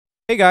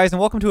Hey guys, and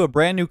welcome to a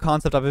brand new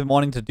concept I've been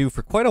wanting to do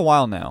for quite a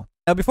while now.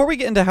 Now before we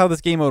get into how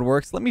this game mode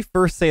works, let me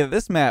first say that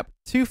this map,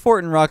 2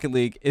 Fort in Rocket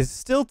League, is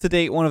still to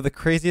date one of the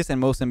craziest and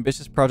most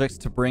ambitious projects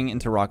to bring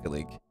into Rocket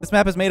League. This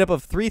map is made up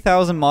of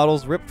 3,000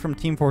 models ripped from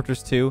Team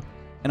Fortress 2,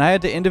 and I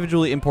had to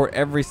individually import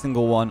every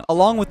single one,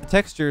 along with the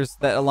textures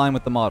that align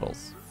with the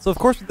models. So of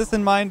course with this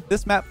in mind,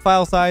 this map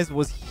file size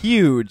was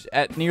huge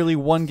at nearly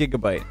 1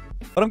 gigabyte.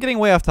 But I'm getting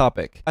way off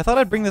topic. I thought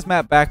I'd bring this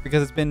map back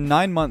because it's been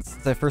 9 months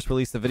since I first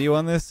released a video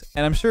on this,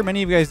 and I'm sure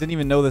many of you guys didn't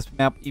even know this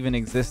map even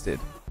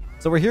existed.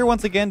 So we're here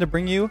once again to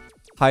bring you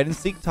hide and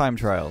seek time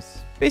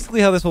trials.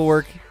 Basically how this will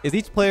work is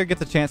each player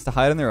gets a chance to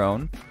hide on their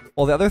own,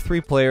 while the other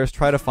 3 players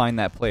try to find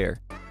that player.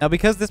 Now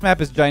because this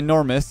map is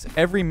ginormous,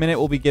 every minute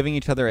we'll be giving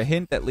each other a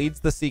hint that leads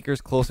the seekers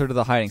closer to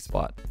the hiding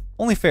spot.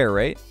 Only fair,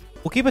 right?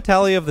 We'll keep a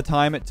tally of the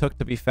time it took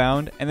to be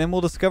found, and then we'll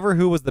discover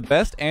who was the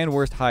best and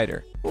worst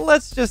hider.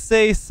 Let's just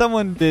say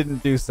someone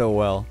didn't do so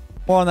well.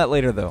 More on that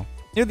later though.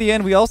 Near the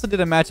end, we also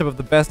did a matchup of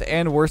the best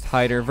and worst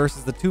hider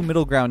versus the 2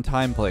 middle ground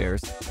time players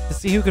to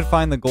see who could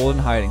find the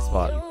golden hiding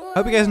spot.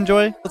 Hope you guys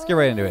enjoy. Let's get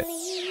right into it.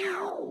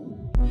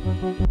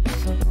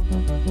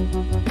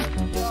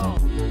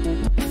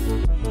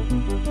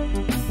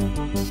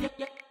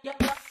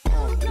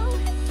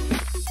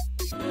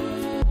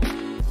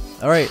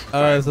 Alright,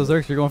 so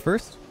Zerx, you're going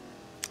first?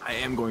 I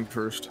am going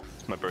first.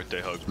 It's my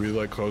birthday hug. We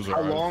like close our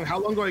eyes. How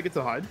long do I get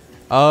to hide?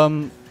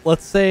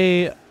 Let's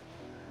say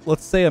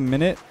a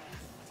minute.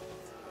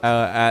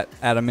 At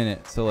a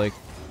minute, so like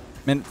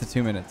minute to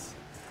 2 minutes.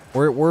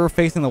 We're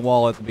facing the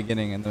wall at the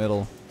beginning and the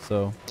middle,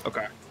 so.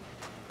 Okay.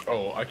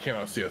 Oh, I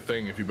cannot see a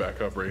thing if you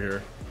back up right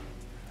here.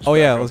 Oh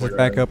yeah, let's just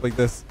back up like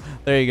this.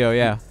 There you go.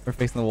 Yeah, we're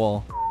facing the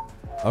wall.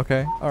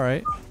 Okay. All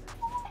right.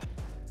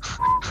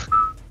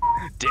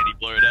 Danny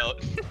blurred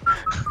out.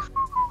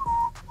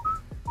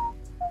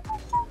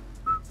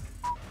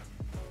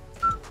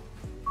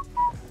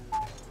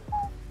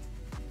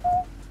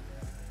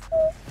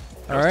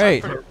 All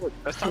right.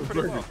 That's time for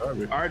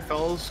the All right,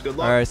 fellas. Good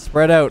luck. All right.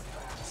 Spread out.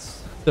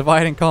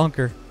 Divide and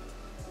conquer.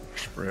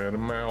 Spread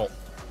them out.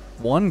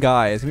 One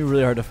guy. It's gonna be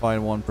really hard to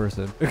find one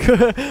person.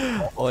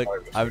 Like,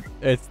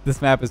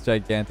 this map is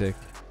gigantic.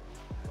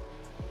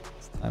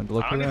 It's time to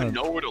look I don't around. even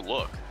know where to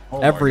look. Oh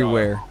my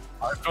Everywhere.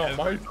 God. I found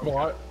my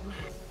spot.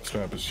 This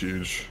map is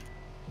huge.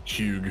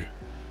 Huge.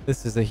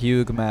 This is a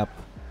huge map.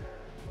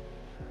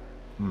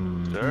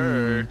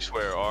 Dirks,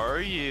 where are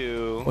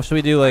you? What should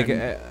we do? Like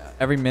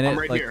every minute? I'm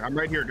right like, here. I'm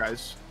right here,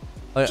 guys.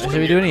 Should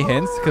we do any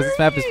hints? Because this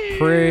map is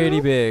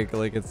pretty big.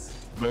 Like it's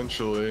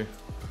Eventually.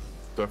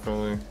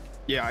 Definitely.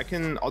 Yeah, I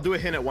can. I'll do a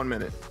hint at 1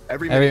 minute.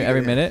 Every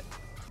minute.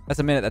 That's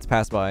a minute that's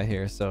passed by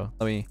here. So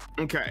let me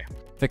Okay.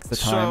 fix the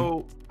time.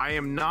 So I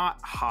am not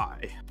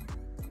high.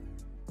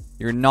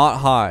 You're not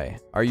high.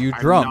 Are you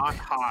drunk? I'm not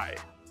high.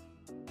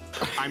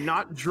 I'm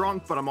not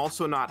drunk, but I'm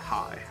also not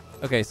high.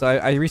 Okay, so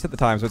I reset the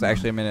time, so it's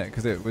actually a minute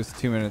because it was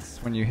 2 minutes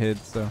when you hid.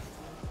 So.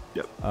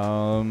 Yep.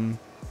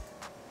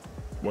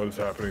 What is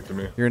happening to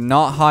me? You're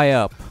not high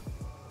up.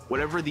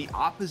 Whatever the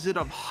opposite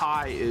of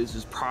high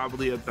is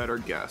probably a better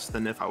guess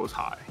than if I was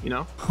high. You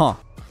know? Huh.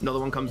 Another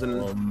one comes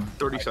in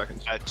 30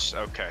 seconds. That's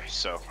okay.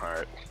 So, all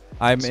right.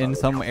 I'm in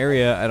some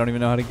area. I don't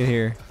even know how to get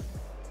here.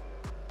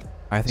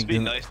 I think. It'd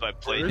be nice if I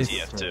played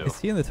TF2. Is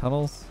he in the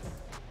tunnels?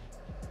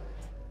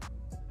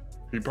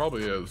 He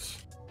probably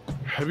is.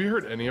 Have you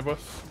heard any of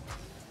us?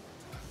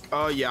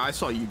 Yeah, I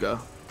saw you go.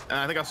 And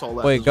I think I saw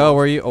Leth. Wait, go.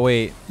 Where are you? Oh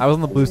wait, I was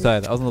on the blue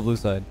side. I was on the blue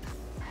side.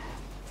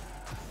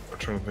 I'm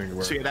trying to think of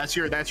where. So yeah,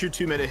 that's your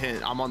 2 minute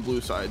hint. I'm on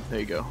blue side. There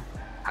you go.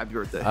 Happy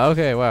birthday.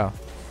 Okay, wow.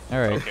 All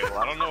right. Okay, well,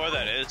 I don't know where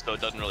that is, so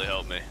it doesn't really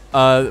help me.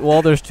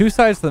 Well, there's 2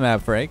 sides to the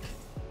map, Frank.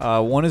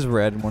 One is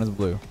red and one is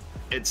blue.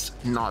 It's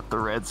not the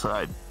red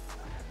side.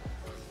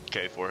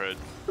 Okay, forehead.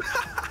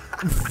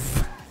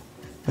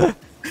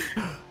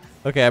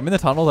 Okay, I'm in the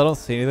tunnels. I don't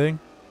see anything.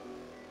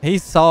 He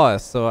saw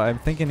us, so I'm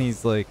thinking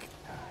he's like.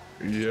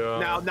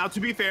 Yeah. Now to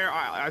be fair,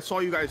 I saw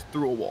you guys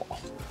through a wall.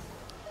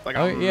 Like,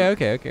 Oh yeah,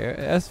 okay,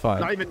 that's fine.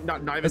 Not even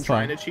That's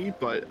trying fine. to cheat,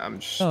 but I'm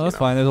just. No, that's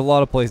fine. There's a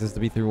lot of places to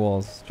be through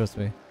walls. Trust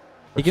me.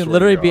 He can swear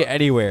literally to be God.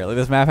 anywhere. Like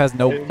this map has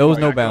knows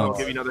no bounds.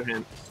 I'll give you another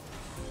hint.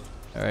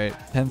 All right,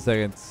 10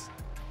 seconds.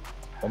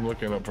 I'm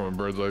looking up from a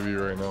bird's eye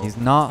view right now. He's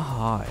not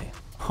high.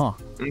 Huh.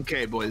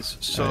 Okay, boys.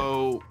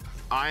 So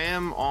I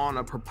am on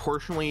a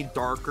proportionally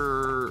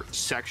darker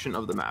section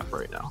of the map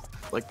right now.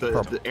 Like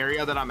the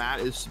area that I'm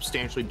at is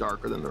substantially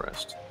darker than the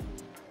rest.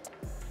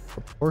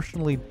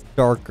 Proportionally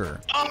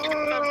darker.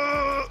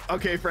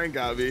 Okay, Frank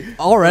got me.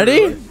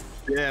 Already?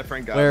 Yeah,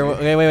 Frank got Wait,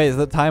 me. wait. So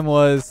the time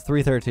was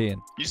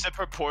 3:13. You said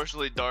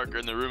proportionally darker,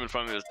 and the room in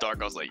front of me was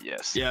dark. I was like,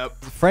 yes.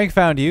 Yep. Frank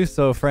found you,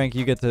 so Frank,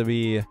 you get to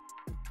be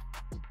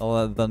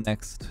the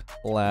next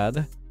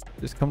lad.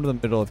 Just come to the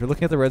middle. If you're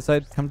looking at the red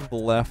side, come to the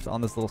left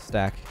on this little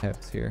stack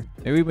house here.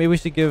 Maybe we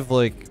should give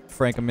like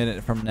Frank a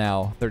minute from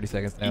now, 30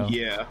 seconds now.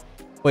 Yeah.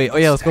 Wait, oh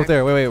yeah, let's go up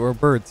there. Wait, we're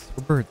birds.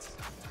 We're birds.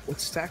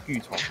 What stack are you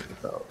talking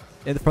about?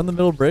 From the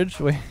middle bridge?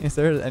 Wait, is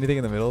there anything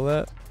in the middle of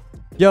that?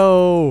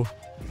 Yo!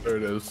 There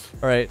it is.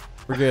 Alright,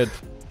 we're good.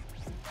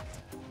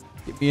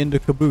 Get me into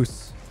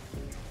caboose.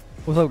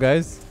 What's up,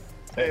 guys?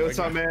 Hey, what's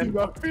up, man?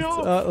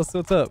 What's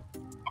up?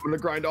 I'm gonna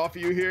grind off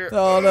of you here.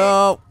 Oh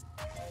no!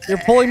 You're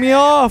pulling me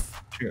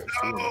off.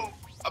 No,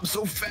 I'm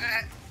so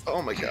fat.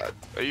 Oh my god.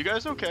 Are you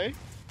guys okay?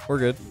 We're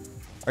good.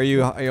 Are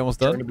you almost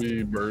Trying done? to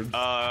be birds.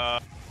 No!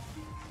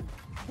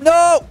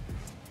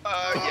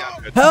 Yeah.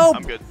 I'm good. Help!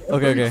 I'm good.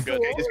 Okay. Good.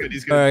 Okay, he's good.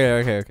 He's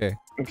good.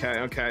 Okay.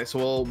 Okay.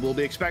 So we'll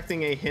be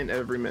expecting a hint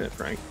every minute,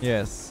 Frank.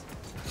 Yes.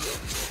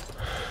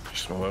 You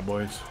smell that,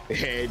 boys?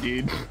 Hey,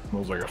 dude.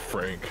 Smells like a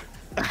Frank.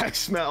 I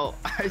smell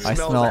I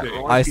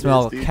that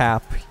smell dude.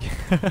 cap.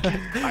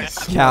 I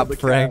smell Cap the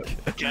Frank.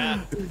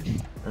 Yeah.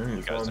 Hey,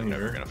 You guys are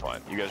never gonna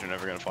find. You guys are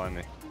never gonna find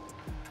me.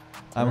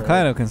 I'm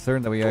kind of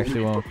concerned that we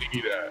actually won't.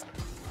 Eat at.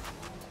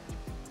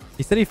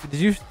 He said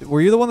were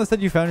you the one that said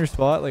you found your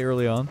spot like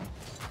early on?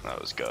 That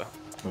was go.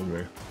 That was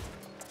me.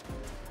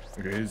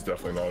 Okay, he's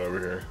definitely not over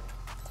here.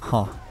 Huh.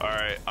 All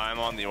right, I'm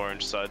on the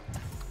orange side.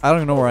 I don't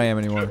even know where I am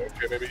anymore. Okay,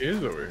 maybe he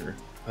is over here.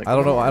 I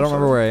don't know. I don't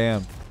remember where I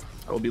am.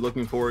 I will be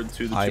looking forward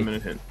to the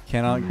 2-minute hint.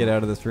 Cannot get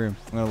out of this room.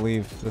 I'm gonna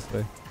leave this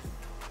way.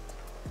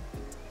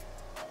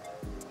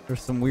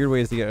 There's some weird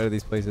ways to get out of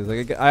these places.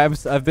 Like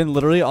I've been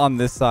literally on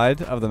this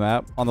side of the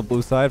map, on the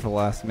blue side, for the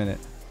last minute.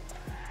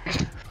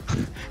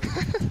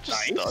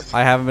 Nice.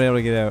 I haven't been able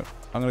to get out.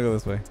 I'm gonna go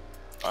this way.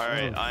 All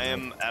right, I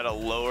am at a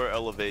lower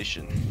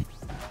elevation.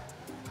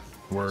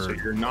 Word. So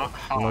you're not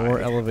high. Lower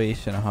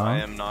elevation, huh? I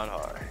am not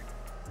high.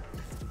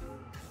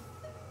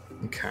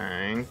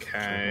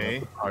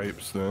 Okay.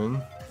 Pipes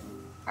then.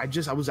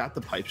 I was at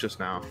the pipes just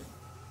now.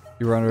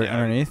 You were Yeah,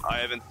 underneath? I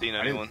haven't seen I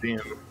anyone.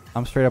 didn't see him.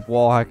 I'm straight up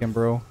wall hacking,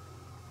 bro.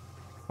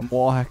 I'm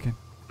wall hacking.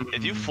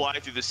 If you fly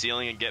through the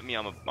ceiling and get me,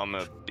 I'm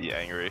gonna be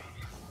angry.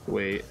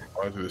 Wait,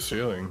 Fly through the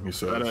ceiling, he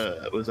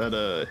says. was that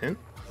a hint?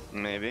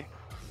 Maybe.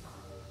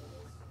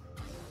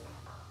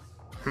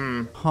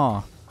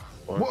 Huh.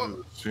 Fly Whoa.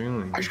 through the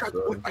ceiling, I he just got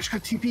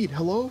said. TP'd.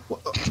 Hello?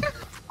 What?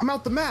 I'm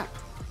out the map.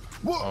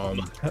 Whoa.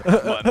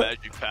 My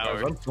magic Guys,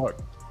 power. I'm stuck.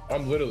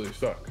 I'm literally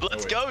stuck.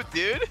 Let's Oh, go,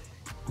 dude.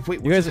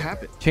 Wait, what You guys just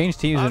happened? change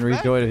teams and I'm back.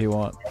 rejoin if you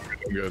want. wait.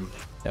 I'm good.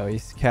 No,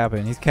 he's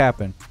capping. He's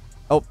capping.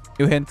 Oh,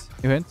 new hint.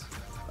 New hint.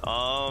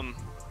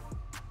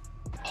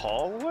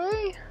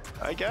 Hallway,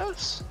 I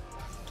guess.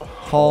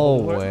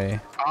 Hallway.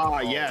 Ah,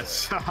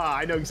 yes. Haha,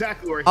 I know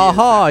exactly where he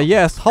Aha,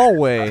 yes,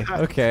 hallway.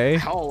 Okay.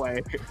 is.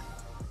 Hallway.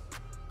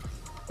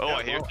 Oh, Yeah,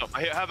 I hear. well-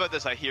 How about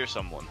this? I hear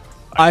someone.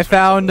 I just heard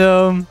found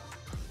someone. him.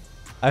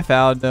 I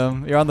found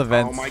him. You're on the Oh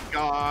vents. my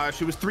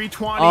gosh, it was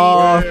 320.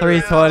 Oh,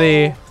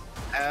 320. L.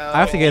 I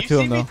have to get Can to you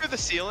him see me though. through the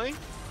ceiling?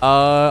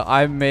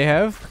 I may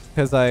have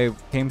because I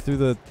came through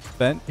the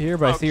vent here,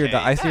 but I see your Okay,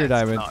 I see your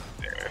that's diamond. not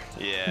fair.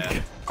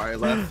 Yeah. All right,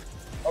 Leth.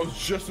 I was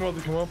just about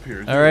to come up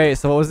here. All right,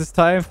 so what was this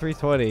time?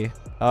 320.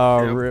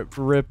 Oh, Yep.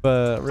 rip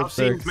Tough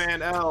scenes, Cirques.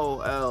 man.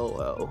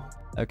 L.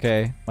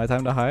 Okay, my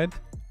time to hide.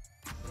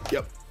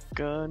 Yep.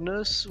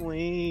 Gonna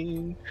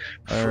swing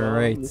All from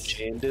right. the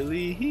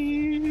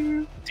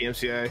chandelier.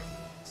 DMCA.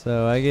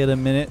 So I get a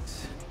minute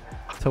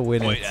to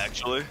win Wait, it.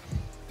 actually,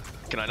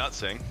 can I not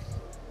sing?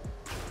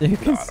 You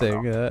can I don't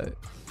sing.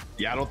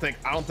 Yeah, I don't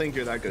think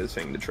you're that good at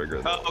singing the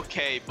trigger. Though.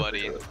 Okay,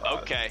 buddy.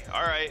 Okay,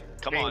 all right.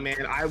 Come Hey, on.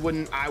 man, I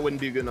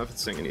wouldn't be good enough at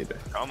singing either.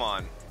 Come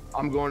on.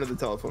 I'm going to the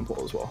telephone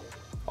pole as well.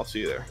 I'll see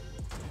you there.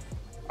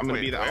 I'm gonna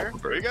Wait, be the where? alpha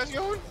Where are you bird. guys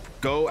going?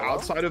 Go Hello?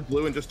 outside of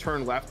blue and just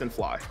turn left and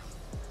fly.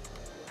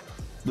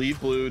 Leave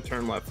blue,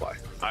 turn left, fly.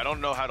 I don't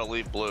know how to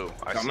leave blue.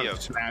 I I'm see gonna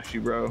smash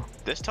you, bro.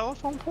 this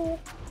telephone pole.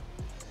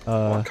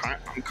 I'm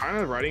kind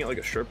of riding it like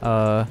a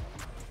stripper.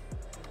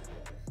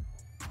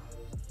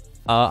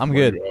 I'm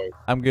good.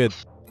 I'm good.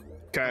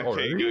 Okay. Oh,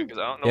 Okay, really? good, because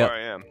I don't know Yep. where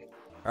I am.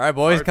 All right,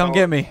 boys, Alright, come fella.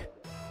 get me.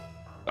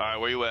 All right,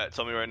 where you at?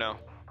 Tell me right now.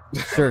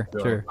 Sure,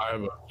 Yeah, sure. I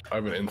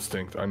have an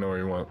instinct. I know where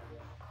you went.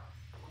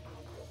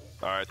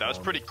 All right, that was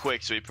pretty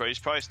quick. So he's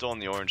probably still on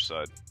the orange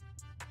side.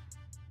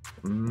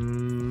 I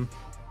don't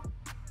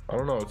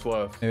know. It's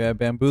left. Maybe I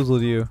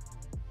bamboozled you.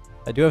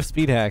 I do have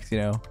speed hacks, you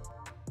know.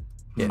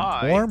 Getting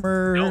I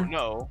warmer. Don't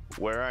know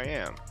where I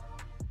am.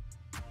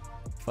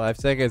 5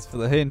 seconds for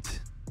the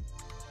hint.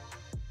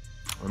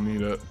 I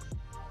need it.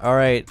 All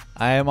right,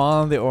 I am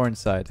on the orange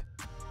side.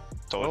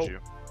 Told Well, you.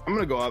 I'm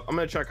gonna go up. I'm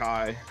gonna check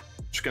high.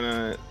 Just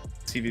gonna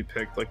TV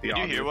pick like the. Did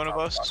you hear obvious one of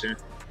us? spot here.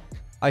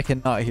 I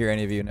cannot hear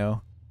any of you.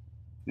 No,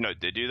 No,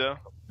 did you though?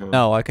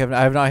 no, I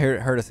have not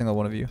heard a single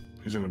one of you.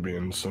 He's gonna be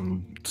in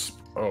some.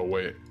 Oh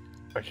wait,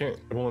 I can't.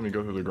 It won't let me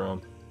go through the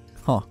ground.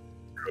 Huh?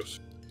 Gross.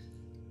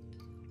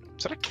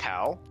 Is that a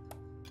cow?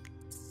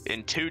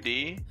 In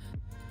 2D?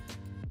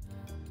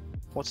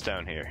 What's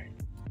down here?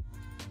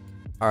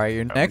 All right,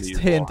 your How next do you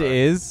hint lie?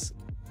 is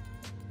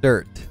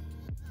dirt.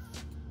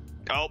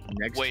 Oh,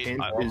 Next wait.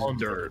 hint is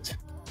dirt.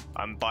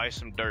 I'm by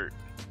some dirt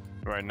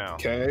right now.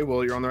 Okay,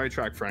 well you're on the right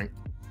track, Frank.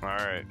 All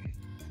right.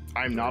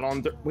 I'm not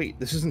on dirt. Wait,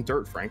 this isn't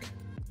dirt, Frank.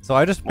 So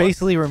I just What's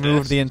basically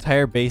removed this? the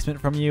entire basement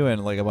from you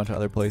and like a bunch of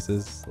other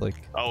places. Like,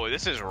 Oh,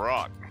 this is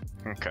rock.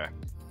 Okay.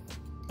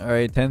 all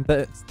right, 10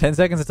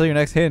 seconds until your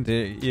next hint.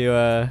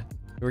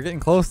 We're getting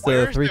close to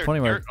Where's 320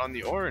 there mark. dirt on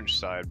the orange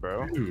side,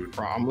 bro? Dude,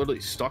 Bro, I'm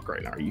literally stuck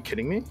right now. Are you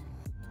kidding me?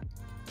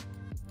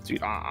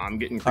 Dude, I'm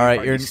getting. All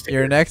right,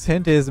 your next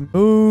hint is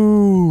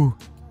moo.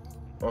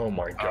 Oh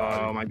my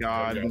god. Oh my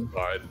god.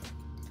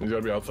 He's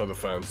gotta be outside the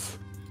fence.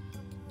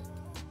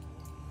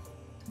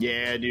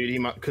 Yeah, dude. He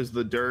might because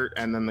the dirt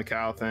and then the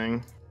cow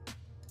thing.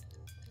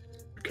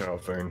 The cow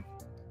thing.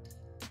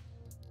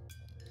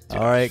 All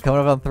right, coming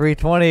up on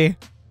 320.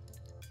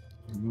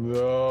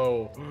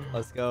 No.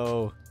 Let's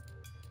go.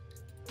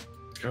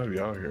 It's gotta be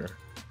out here.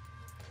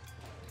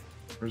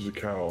 Where's the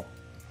cow?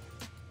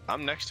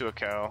 I'm next to a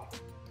cow.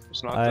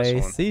 It's not I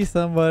this one. see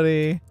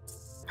somebody.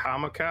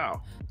 I'm a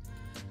cow.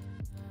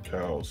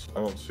 Cows.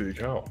 I don't see a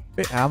cow.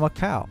 I'm a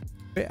cow.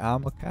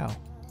 I'm a cow.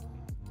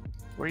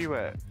 Where you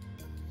at?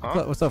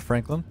 Huh? What's up,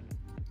 Franklin?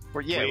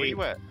 Where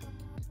you at?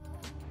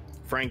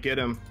 Frank, get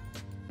him.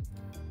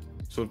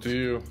 It's up to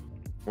you.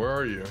 Where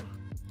are you?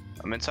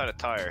 I'm inside a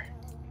tire.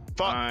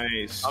 Fuck.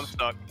 Nice. I'm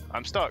stuck.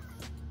 I'm stuck.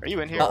 Are you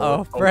in here?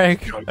 Uh-oh,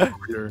 Frank. God, over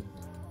here.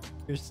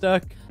 You're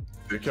stuck.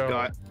 The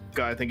cow.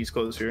 Guy, I think he's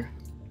close here.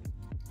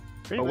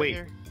 Are you Oh, in wait.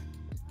 here?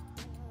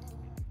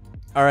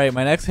 All right,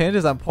 my next hint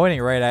is I'm pointing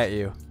right at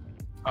you.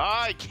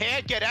 I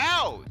can't get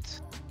out.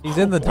 He's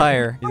in the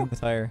tire. He's in the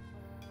tire.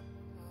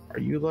 Are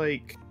you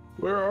like?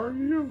 Where are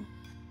you?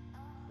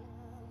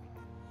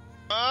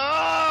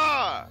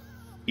 Ah!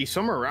 He's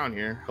somewhere around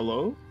here.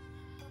 Hello?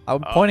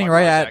 I'm Oh, pointing my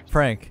right car's at actually-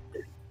 Frank.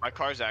 My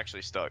car's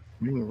actually stuck.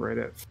 Right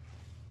at.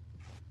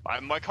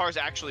 My car's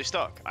actually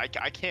stuck. I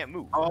can't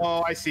move.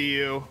 Oh, I see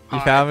you. You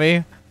Hi. found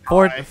me?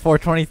 Hi.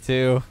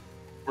 422.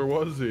 Where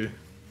was he?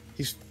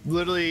 He's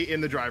literally in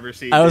the driver's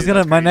seat. I was dude. gonna.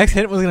 That's My crazy. next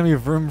hit was gonna be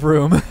vroom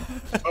vroom.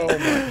 Oh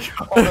my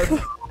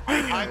god.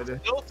 I'm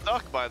still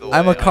stuck, by the way.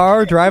 I'm a Like,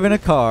 car driving a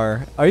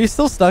car. Are you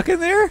still stuck in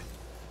there?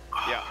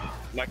 Yeah,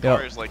 my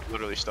car is like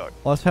literally stuck.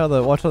 Watch how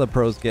the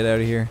pros get out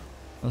of here.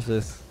 What's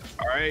this?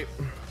 All right.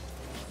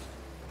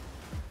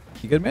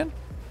 You good, man?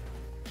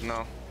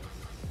 No,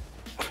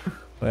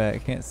 Wait, I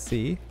can't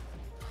see.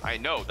 I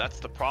know that's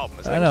the problem.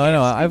 Is I know. can't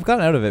see. I've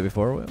gotten out of it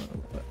before.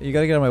 You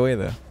gotta get out of my way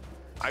though.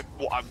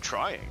 I'm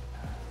trying.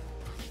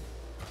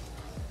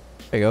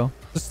 There you go.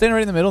 Just stand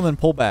right in the middle and then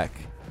pull back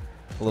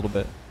a little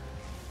bit.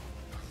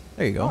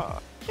 There you go. Ah.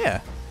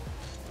 Yeah.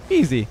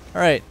 Easy.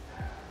 All right.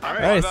 All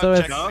right, so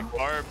it's-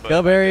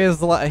 Gilberry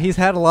is he's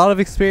had a lot of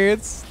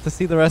experience to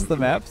see the rest of the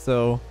map,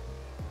 so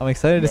I'm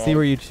excited to see No.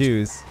 where you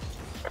choose.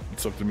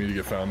 It's up to me to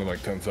get found in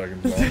like 10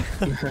 seconds now.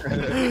 All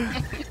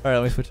right,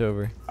 let me switch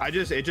over.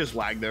 It just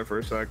lagged there for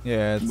a sec.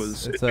 Yeah,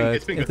 It's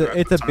it's been good throughout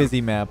a the time.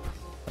 busy map.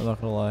 I'm not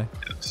gonna lie.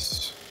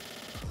 Yes.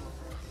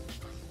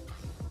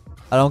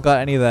 I don't got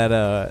any of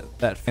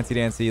that fancy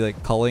dancy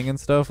like culling and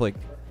stuff, like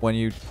when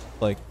you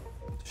like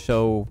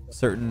show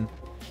certain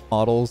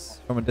models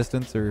from a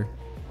distance, or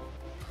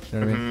you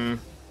know what I mean.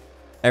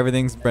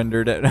 Everything's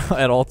rendered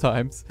at all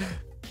times.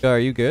 Are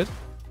you good?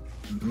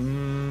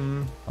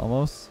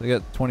 Almost. I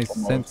got 10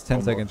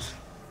 seconds.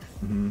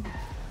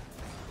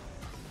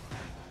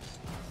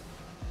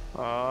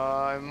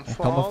 I'm Come on.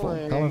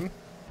 falling.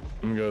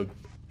 I'm good.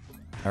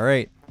 All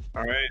right.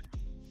 All right.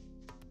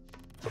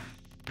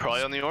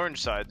 Probably on the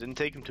orange side. Didn't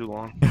take him too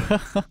long.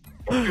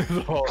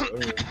 We'll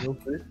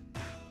see.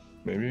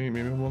 Maybe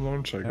one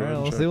more check. All right.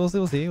 We'll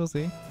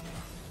see.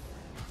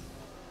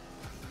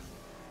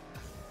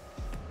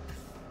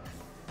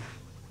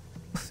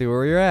 Let's see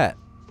where you're at.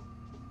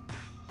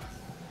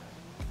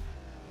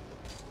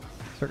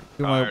 Start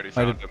doing I already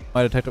found him.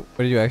 my detective.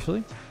 What did you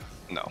actually?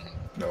 No.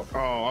 No.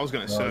 Oh, I was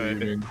gonna Not say.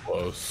 even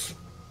close.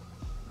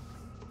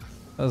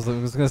 I was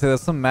gonna say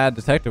that's some mad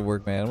detective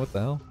work, man. What the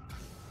hell?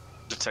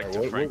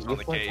 Detective Frank's on the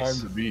What's my time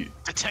case. to beat?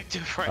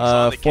 Detective Frank's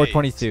on the case.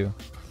 422.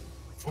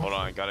 Hold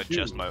on,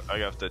 I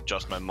have to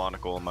adjust my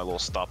monocle and my little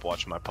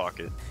stopwatch in my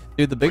pocket.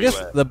 Dude, the Where you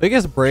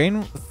biggest at?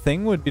 brain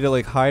thing would be to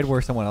like hide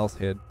where someone else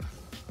hid.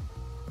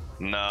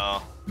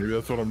 No. Maybe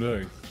that's what I'm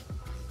doing.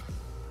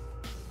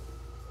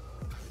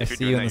 I If you're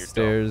see doing you that, on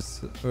the you're dumb.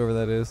 stairs, whoever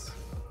that is.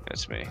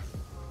 It's me.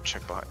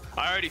 Check behind.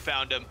 I already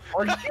found him.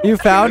 You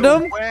found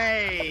him?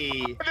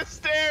 Way. The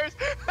stairs.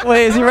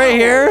 Wait, is he right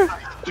here?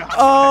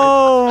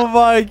 Oh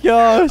my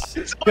gosh,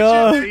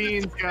 God,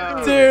 Beans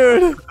go.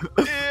 dude.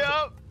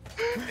 Yep.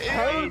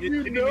 Hey, did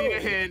you need a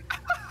hint?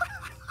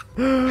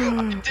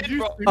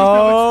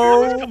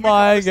 Oh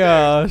my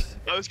gosh.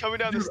 I was coming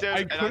down the Dude, stairs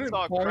I and I couldn't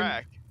saw a find-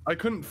 crack. I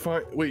couldn't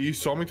find. Wait, you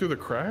saw me through the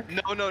crack?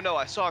 No.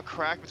 I saw a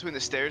crack between the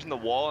stairs and the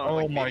wall. And I'm Oh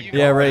like, my maybe you God.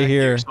 got Yeah, right back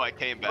here. So I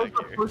came That was back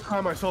the here. first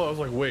time I saw it. I was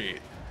like, wait.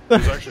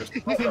 There's actually a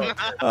spot out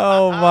there.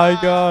 Oh my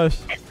gosh.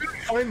 I couldn't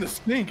find the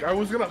stink. I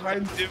was gonna hide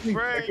in the Dude, stink. I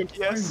Frank, couldn't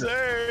yes find it.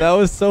 sir. That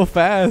was so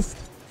fast.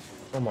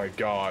 Oh my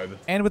god.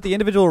 And with the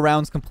individual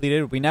rounds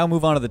completed, we now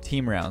move on to the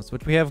team rounds,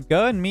 which we have Gu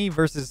and me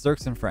versus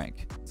Zerx and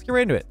Frank. Let's get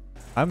right into it.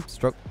 I'm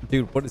struck.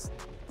 Dude, what is...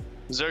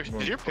 Zerx,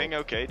 is your ping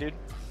okay, dude?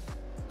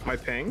 My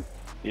ping?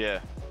 Yeah.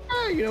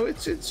 You know,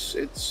 it's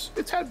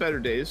had better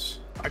days.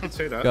 I could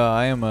say that. Gu,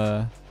 I am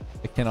I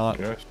cannot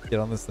Yes. get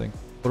on this thing.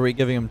 What are we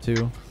giving him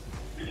to?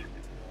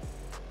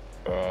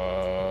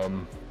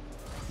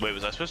 Wait,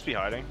 was I supposed to be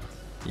hiding?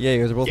 Yeah,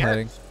 you guys are both Yes.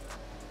 hiding.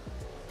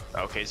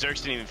 Okay, Zerx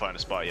didn't even find a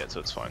spot yet, so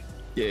it's fine.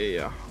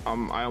 Yeah. I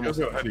You guys almost.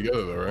 got head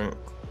together though, right?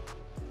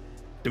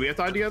 Do we have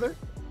to hide together?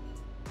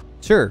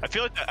 Sure. I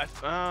feel like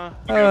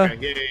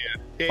Okay.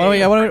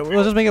 Yeah.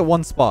 We'll just make it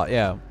one spot.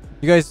 Yeah.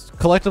 You guys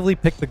collectively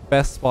pick the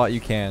best spot you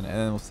can, and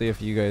then we'll see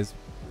if you guys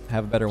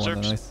have a better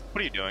one than us.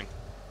 What are you doing?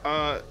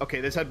 Okay,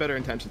 this had better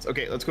intentions.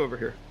 Okay, let's go over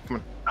here. Come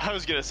on. I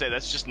was gonna say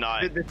that's just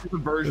not. This is a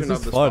version This of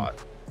is the fun.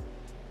 spot.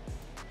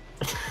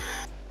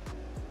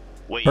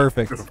 Wait.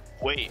 Perfect.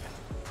 Wait.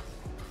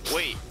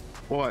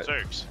 What?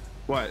 Zergs.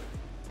 What?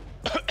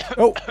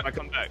 Oh. I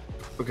come back.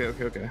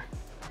 Okay.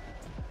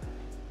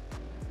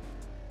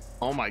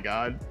 Oh my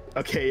god.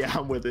 Okay, yeah,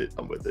 I'm with it.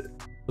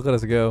 Look at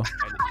us go.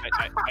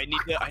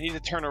 I need to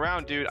turn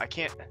around, dude. I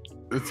can't.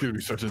 It's gonna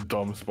be such a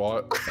dumb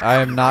spot. I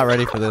am not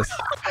ready for this.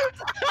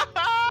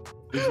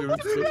 It's gonna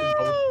be such a dumb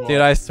spot.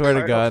 Dude, I swear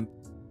to God.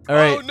 All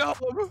right. Oh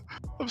no,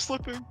 I'm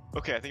slipping.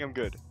 Okay, I think I'm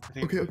good.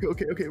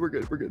 Okay, we're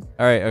good.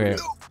 All right. Okay.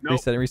 No.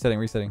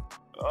 Resetting.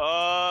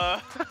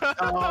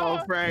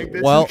 Oh, Frank,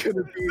 this Well- is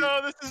gonna be...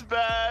 No, this is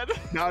bad.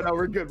 No,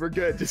 we're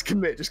good. Just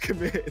commit.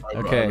 I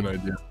Okay. have an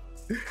idea.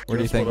 What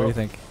do you think?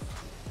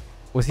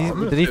 Was he? I'm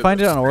gonna Did he say find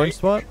it the on orange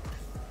snake.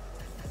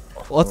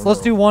 spot? Let's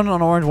do one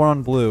on orange, one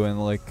on blue,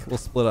 and like we'll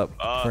split up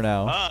for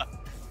now.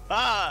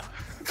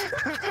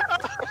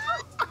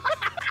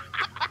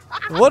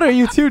 What are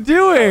you two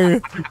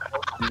doing?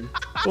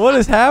 What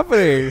is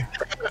happening?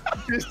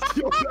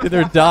 Dude,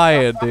 they're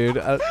dying, dude.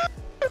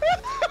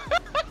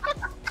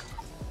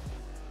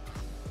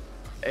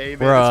 Hey, man,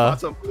 Bruh. this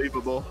spot's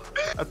unbelievable.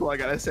 That's all I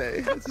gotta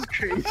say. This is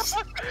crazy.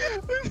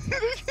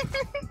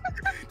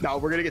 No,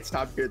 we're gonna get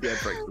stopped here at the end,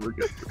 Frank. So we're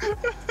good.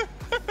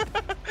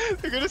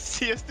 They're gonna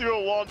see us through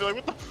a wall and be like,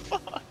 what the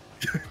fuck?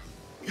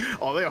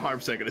 Oh, they are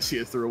 100% gonna see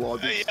us through a wall.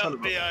 Dude.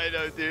 Yeah, I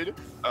know, dude.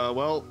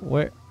 Well,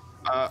 Where?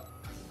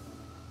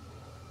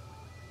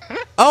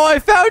 Oh, I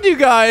found you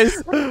guys!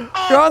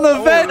 You're on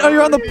the vent! Oh,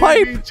 you're on the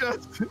pipe!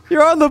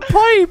 You're on the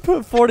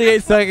pipe!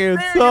 48 seconds.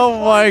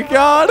 Oh my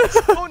god!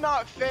 So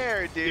not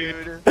fair,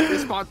 dude.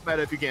 This spot's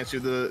better if you can't see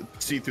through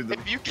the.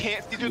 If you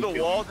can't see through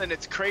the wall, then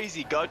it's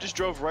crazy. God just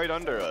drove right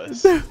under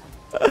us.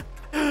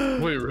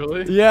 Wait,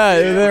 really? Yeah,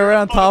 they're right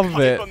on top of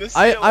pipe it. on the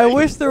I ceiling.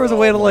 wish there was a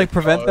way to Oh like my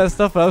prevent God. that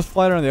stuff, but I was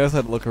flying around the other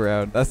side to look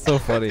around. That's so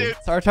funny. Dude.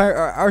 It's our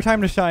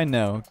time to shine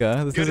now,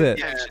 Guh. This is Good it.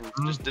 intentions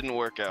just didn't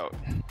work out.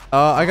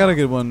 I got a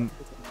good one,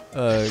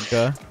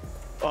 Guh.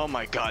 Oh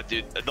my god,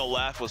 dude. The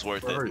laugh was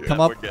worth Where are it. you? Come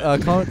We're up,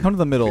 good. come to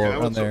the middle, Yeah, that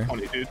around was so there.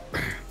 funny, dude.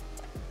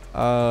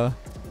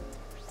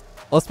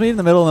 Let's meet in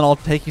the middle, and I'll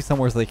take you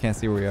somewhere so they can't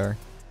see where we are.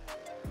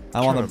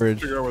 I'm on the Trying to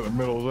bridge. Figure out where the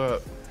middle's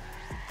at.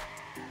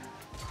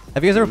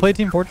 Have you guys ever played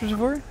Team Fortress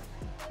before?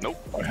 Nope.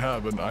 I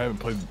have, and I haven't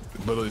played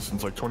literally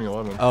since like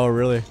 2011. Oh,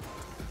 really?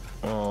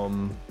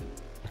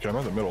 Okay, I'm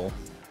in the middle.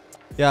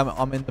 Yeah,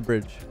 I'm in the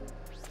bridge.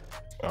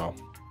 Oh.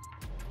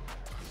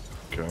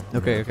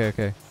 Okay.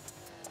 Okay.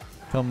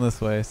 Come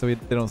this way so they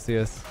don't see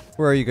us.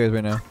 Where are you guys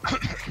right now?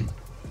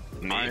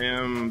 Me. I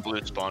am.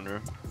 Blue spawn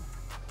room.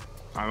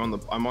 I'm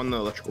on the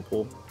electrical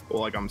pole.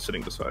 Well, like I'm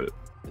sitting beside it.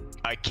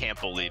 I can't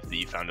believe that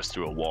you found us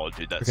through a wall,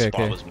 dude. That Okay,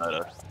 spot okay. was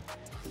meta.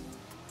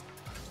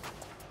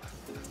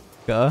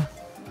 Guh?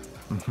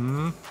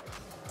 Mm-hmm.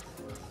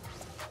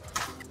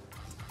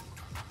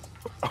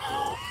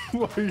 Oh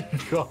my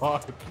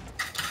god.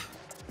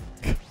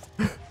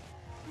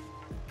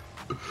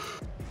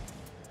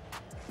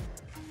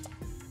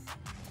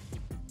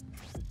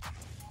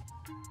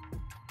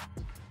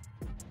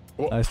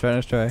 Nice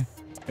try.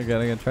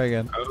 Again, try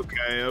again.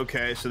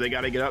 Okay. So they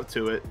got to get up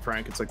to it,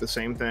 Frank. It's like the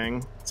same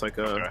thing. It's like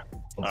a, Okay.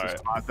 it's a Alright.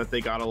 spot that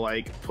they gotta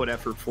like put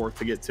effort forth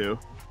to get to.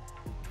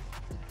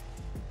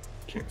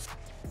 Can't.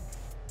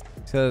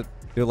 Just gotta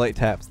do light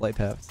taps.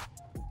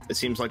 It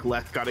seems like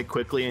Leth got it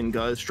quickly and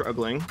Guh is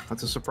struggling.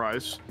 That's a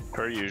surprise.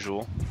 Per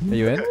usual. Are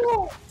you in?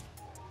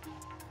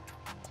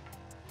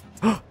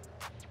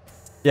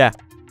 Yeah.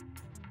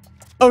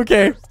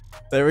 Okay.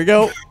 There we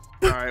go.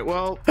 All right.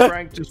 Well,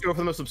 Frank, just go for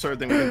the most absurd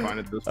thing we can find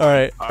at this point. All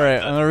right.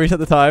 I'm gonna reset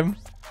the time.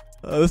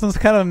 This one's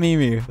kind of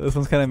memey. This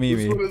one is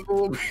a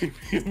little baby.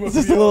 It's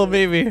just a little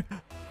memey.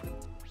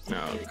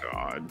 Oh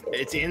God.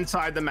 It's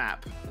inside the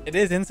map. It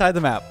is inside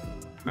the map.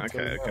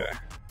 Okay.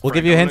 We'll Frank,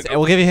 give you I'm hints. gonna go-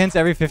 We'll give you hints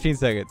every 15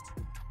 seconds.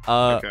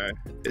 Okay.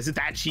 Is it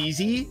that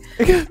cheesy?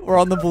 We're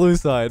on the blue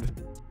side.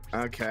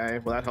 Okay.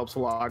 Well, that helps a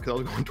lot because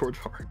I was going towards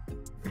hard.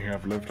 We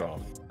have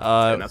liftoff.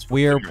 And that's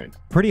We are right.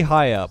 pretty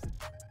high up.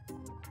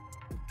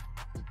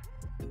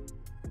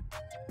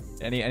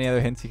 Any other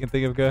hints you can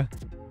think of, Guh?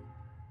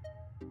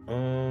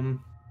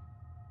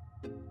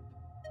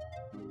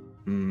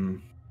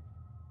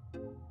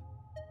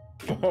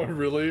 Oh,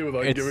 really?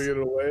 Without It's- giving it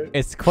away?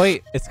 It's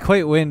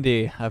quite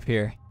windy up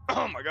here.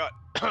 Oh my god.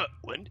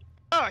 Wind?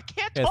 Oh, I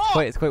can't Yeah, talk!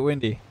 it's quite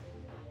windy.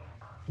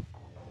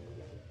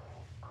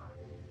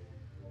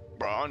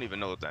 Bro, I don't even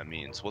know what that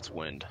means. What's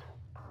wind?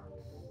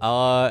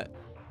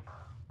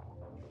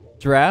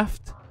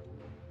 Draft.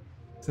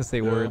 I was gonna say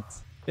Yeah.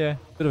 words. Yeah,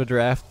 bit of a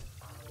draft.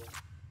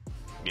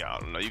 Yeah, I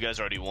don't know. You guys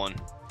already won.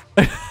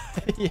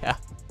 Yeah,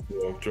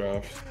 Yeah,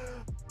 draft.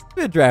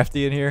 bit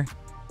drafty in here.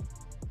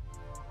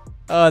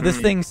 This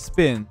thing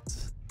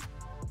spins.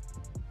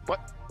 What?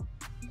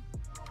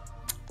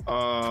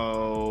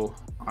 Oh.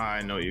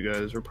 I know you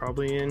guys are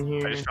probably in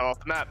here. I just fell off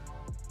the map.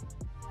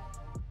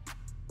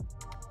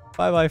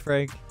 Bye,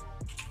 Frank.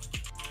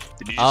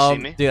 Did you just see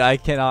me? Dude, I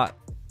cannot.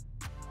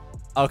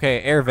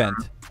 Okay, air vent.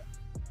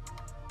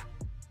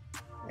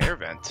 Air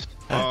vent.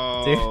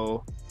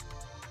 Oh.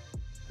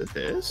 Is it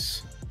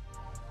this?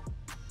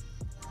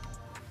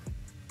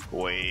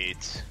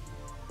 Wait.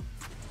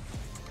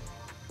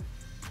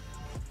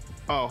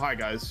 Oh, hi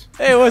guys.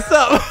 Hey, what's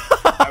up?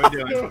 How we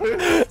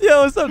doing?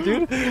 Yo, what's up,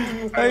 dude?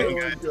 How are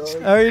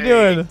you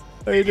doing?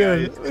 How you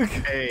doing?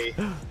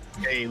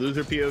 Hey,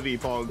 loser POV,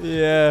 Pog.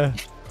 Yeah.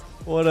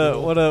 What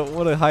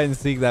a hide and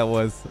seek that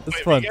was. It's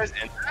Wait, fun. were you guys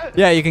in that?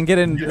 Yeah, you can get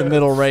in the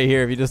middle right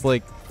here if you just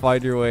like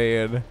find your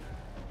way in.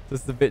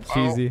 Just a bit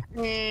cheesy. If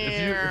we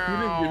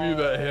didn't give you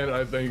that hint,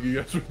 I think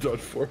you guys were done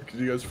for because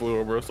you guys flew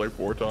over us like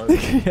 4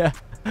 times. Yeah.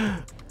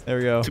 There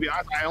we go. To be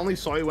honest, I only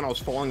saw you when I was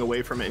falling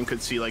away from it and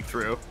could see like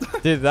through.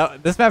 Dude,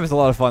 this map is a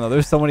lot of fun though.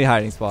 There's so many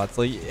hiding spots.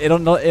 Like it'll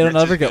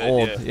never get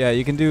old. Yeah,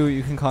 you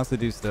can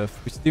constantly do stuff.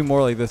 We should do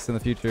more like this in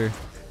the future.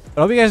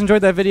 But I hope you guys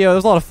enjoyed that video. It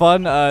was a lot of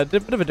fun. Did a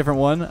bit of a different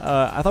one.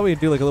 I thought we'd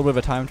do like a little bit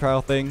of a time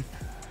trial thing.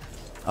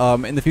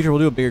 In the future, we'll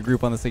do a bigger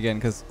group on this again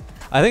because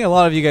I think a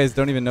lot of you guys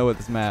don't even know what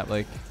this map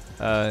like.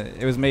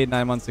 It was made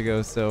 9 months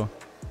ago, so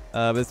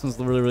but this one's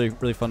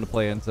really fun to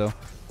play in. So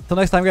until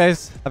next time,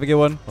 guys, have a good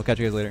one. We'll catch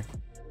you guys later.